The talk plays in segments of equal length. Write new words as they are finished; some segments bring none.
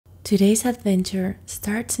Today's adventure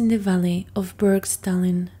starts in the valley of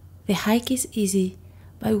Bergsdalen. The hike is easy,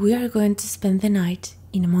 but we are going to spend the night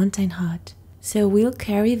in a mountain hut, so we'll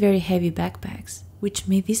carry very heavy backpacks, which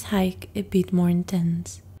made this hike a bit more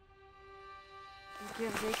intense.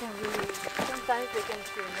 Because they can really, sometimes they can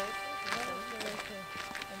feel it,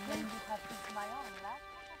 and then you have to smile on that.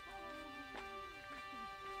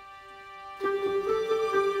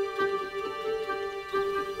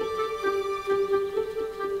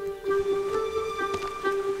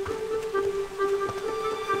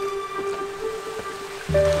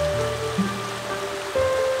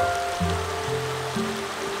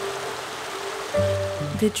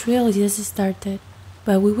 The trail just started,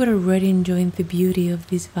 but we were already enjoying the beauty of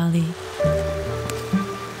this valley.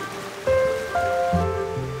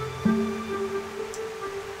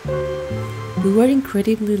 We were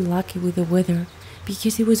incredibly lucky with the weather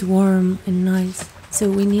because it was warm and nice,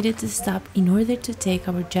 so we needed to stop in order to take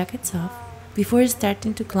our jackets off before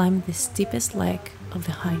starting to climb the steepest leg of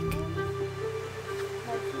the hike.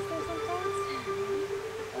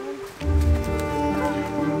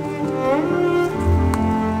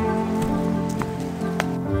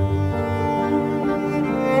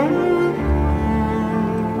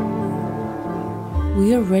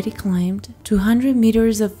 We already climbed 200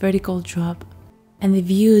 meters of vertical drop, and the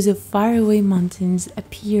views of faraway mountains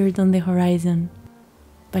appeared on the horizon.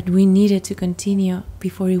 But we needed to continue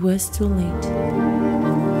before it was too late.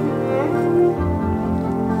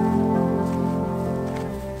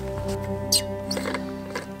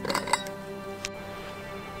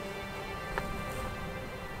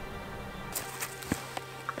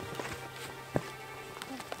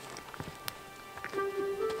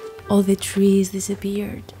 All the trees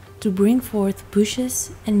disappeared to bring forth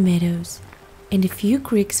bushes and meadows, and a few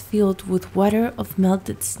creeks filled with water of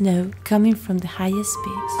melted snow coming from the highest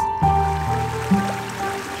peaks.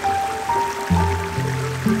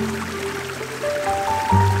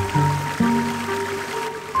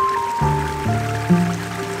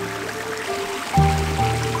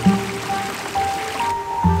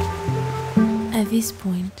 At this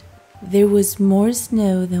point, there was more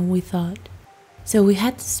snow than we thought, so we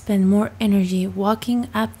had to spend more energy walking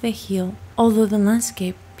up the hill, although the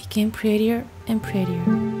landscape became prettier and prettier.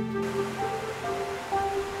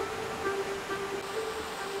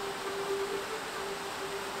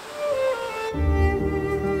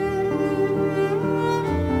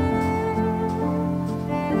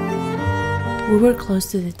 We were close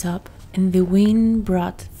to the top, and the wind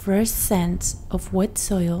brought fresh scents of wet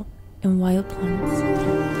soil and wild plants.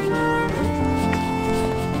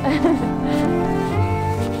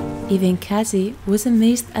 Even Cassie was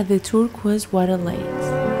amazed at the turquoise water lakes.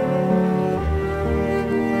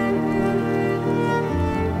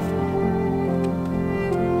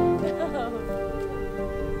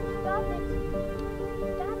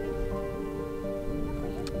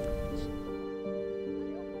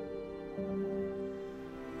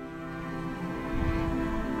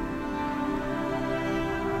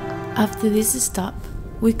 After this stop,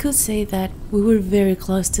 we could say that we were very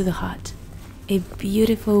close to the hut, a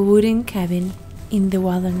beautiful wooden cabin in the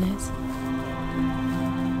wilderness.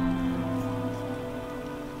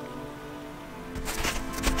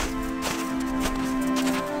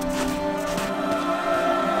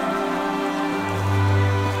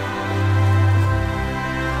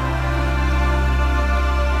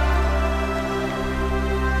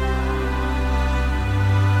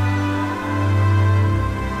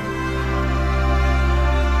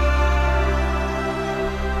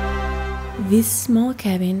 This small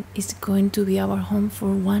cabin is going to be our home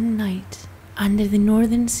for one night, under the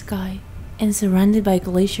northern sky and surrounded by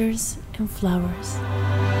glaciers and flowers.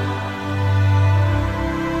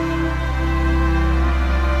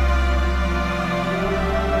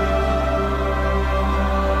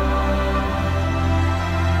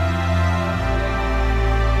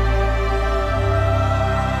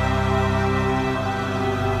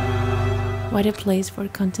 What a place for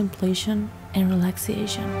contemplation and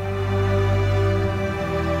relaxation.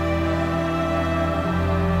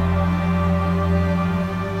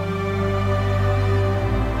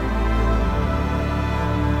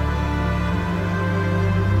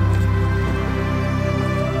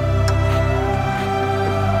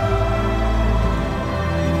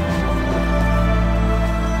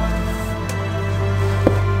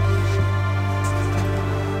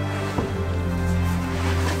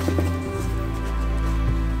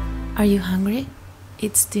 Are you hungry?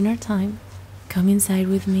 It's dinner time. Come inside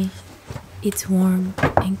with me. It's warm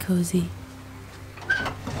and cozy.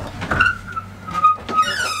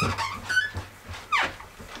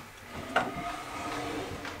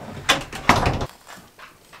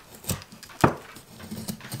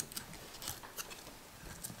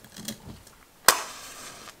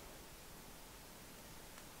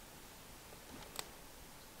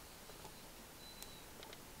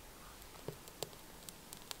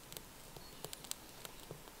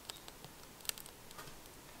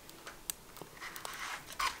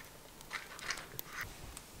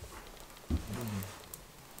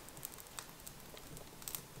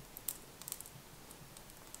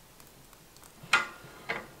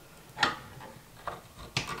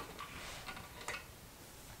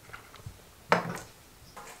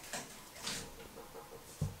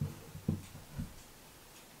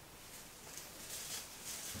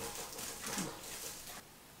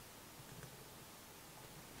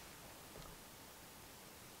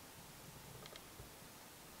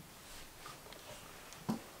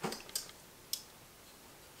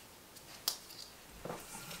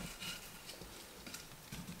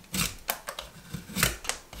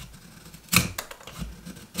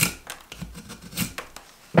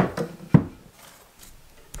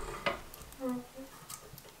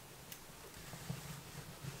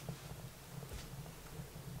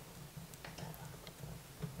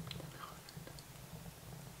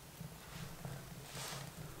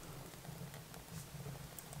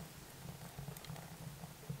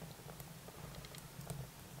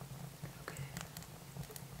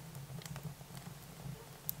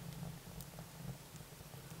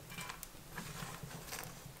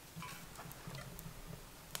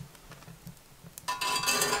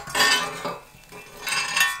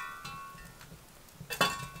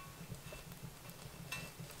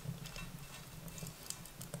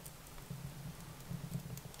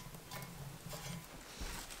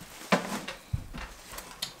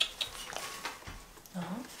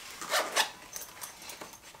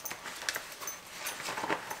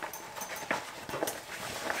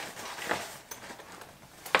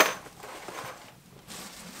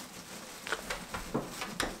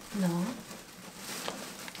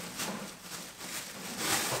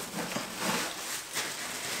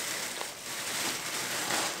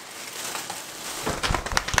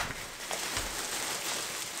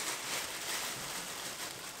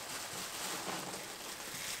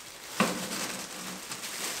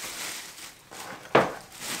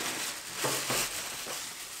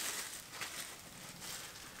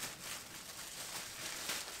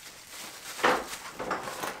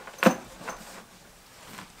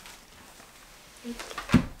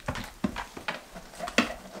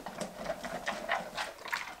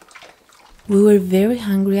 We were very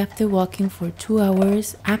hungry after walking for 2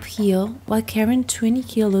 hours uphill while carrying 20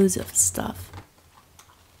 kilos of stuff.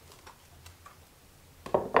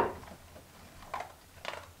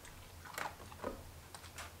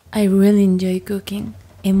 I really enjoy cooking,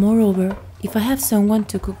 and moreover, if I have someone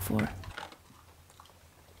to cook for.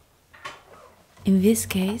 In this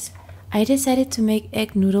case, I decided to make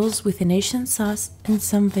egg noodles with an Asian sauce and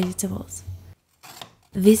some vegetables.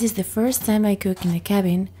 This is the first time I cook in a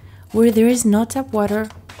cabin where there is no tap water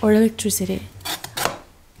or electricity.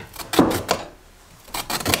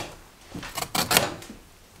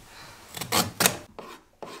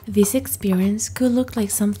 This experience could look like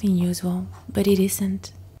something usual, but it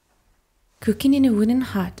isn't. Cooking in a wooden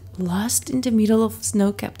hut lost in the middle of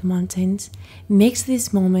snow-capped mountains makes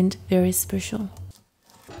this moment very special.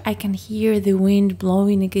 I can hear the wind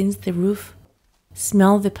blowing against the roof,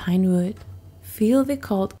 smell the pine wood, feel the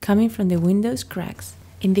cold coming from the window's cracks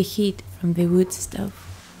and the heat from the wood stove.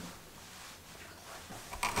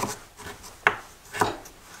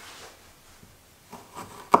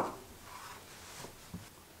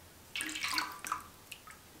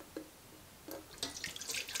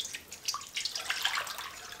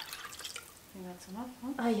 That's enough,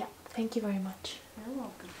 huh? Yeah, thank you very much. You're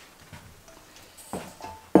welcome.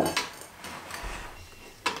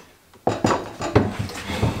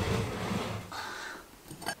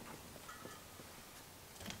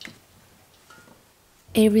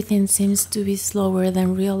 Everything seems to be slower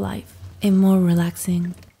than real life and more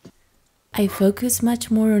relaxing. I focus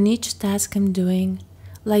much more on each task I'm doing,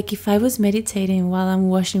 like if I was meditating while I'm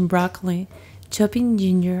washing broccoli, chopping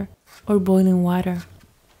ginger, or boiling water.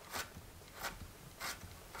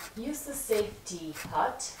 Use the safety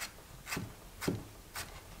hut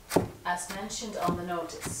as mentioned on the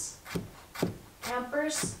notice.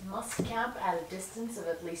 Campers must camp at a distance of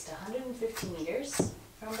at least 150 meters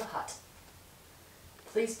from the hut.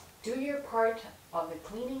 Please do your part of the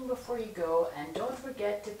cleaning before you go, and don't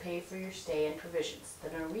forget to pay for your stay and provisions. The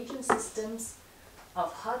Norwegian systems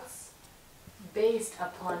of huts based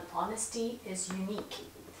upon honesty is unique,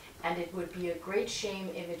 and it would be a great shame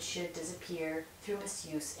if it should disappear through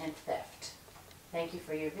misuse and theft. Thank you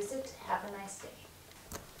for your visit. Have a nice day.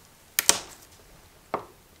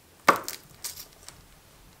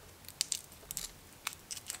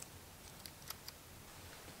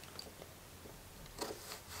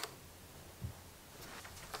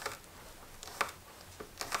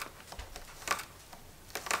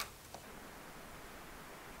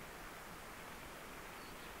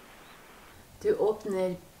 Du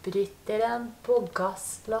åpner bryteren på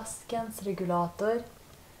gassflaskens regulator.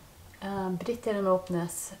 Bryteren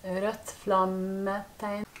åpnes. Rødt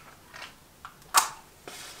flammetegn.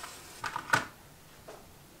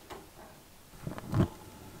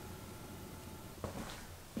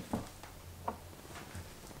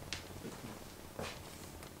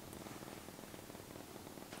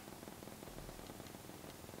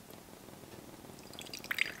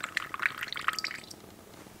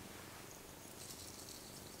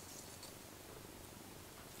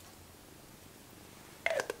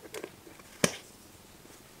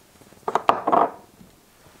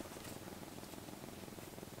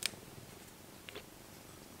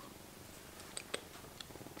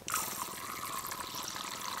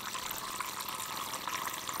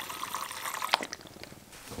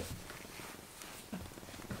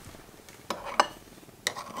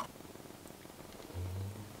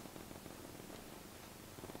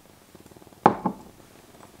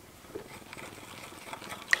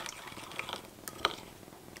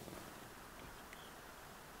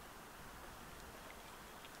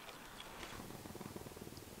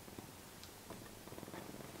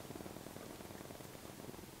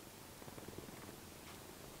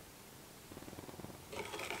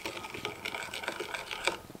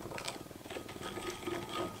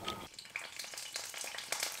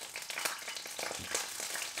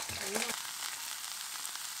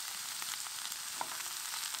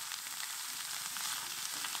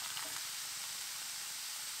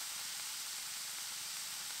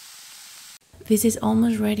 This is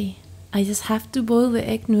almost ready. I just have to boil the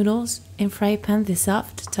egg noodles and fry pan the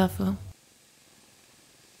soft tofu.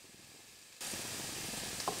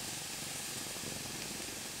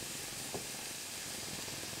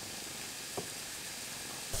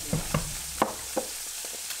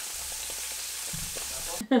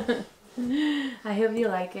 I hope you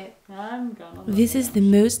like it. I'm gonna This is the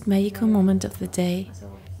most magical moment of the day.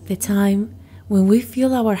 The time when we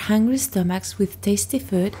fill our hungry stomachs with tasty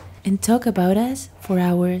food and talk about us for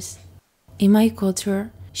hours. In my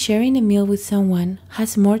culture, sharing a meal with someone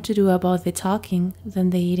has more to do about the talking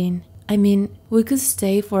than the eating. I mean, we could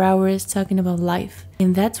stay for hours talking about life,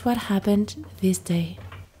 and that's what happened this day.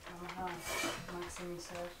 Ajá,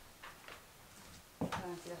 maximizar la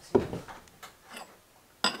ventilación.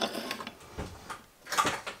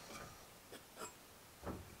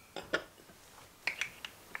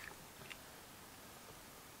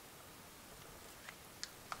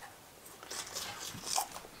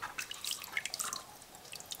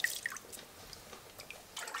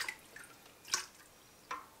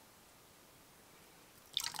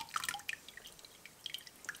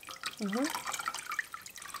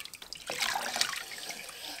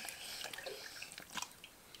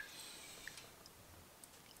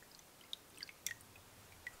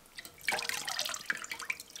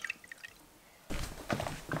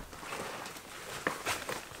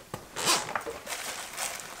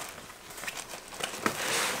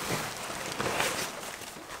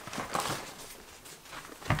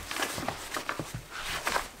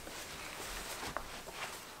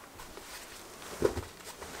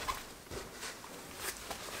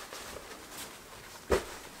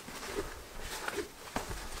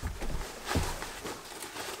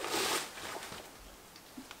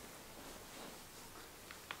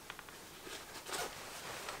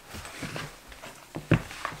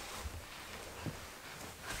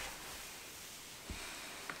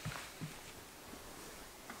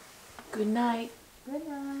 Good night. Good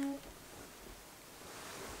night.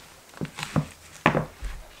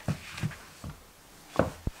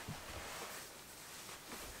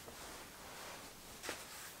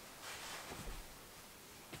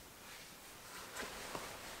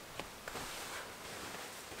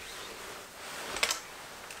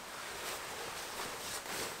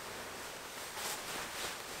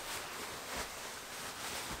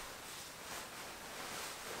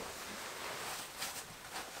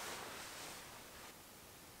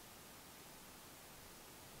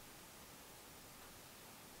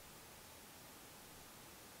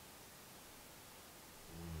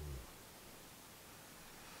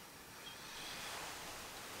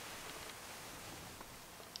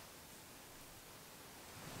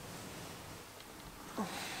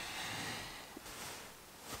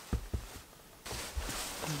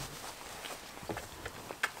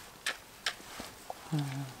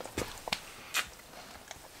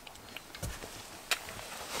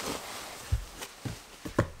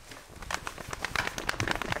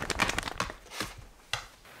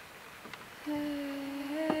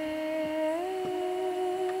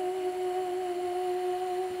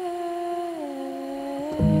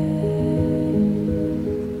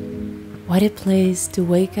 What a place to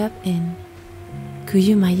wake up in. Could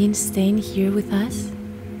you imagine staying here with us?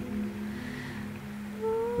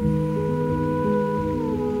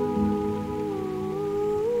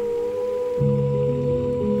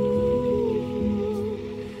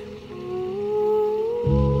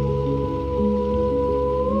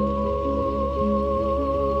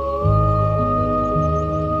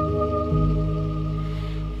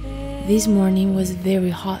 This morning was very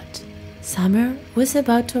hot. Summer was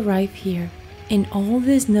about to arrive here, and all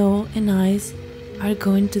the snow and ice are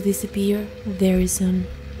going to disappear very soon.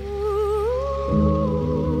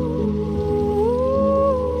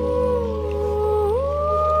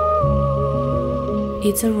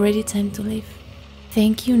 It's already time to leave.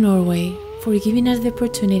 Thank you, Norway, for giving us the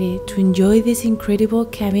opportunity to enjoy this incredible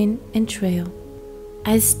cabin and trail.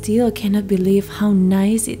 I still cannot believe how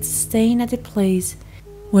nice it's staying at a place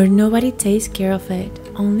where nobody takes care of it,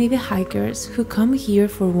 only the hikers who come here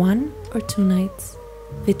for 1 or 2 nights.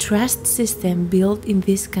 The trust system built in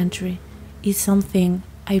this country is something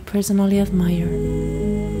I personally admire.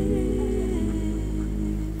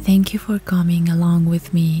 Thank you for coming along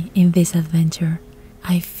with me in this adventure.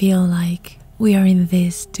 I feel like we are in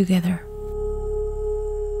this together.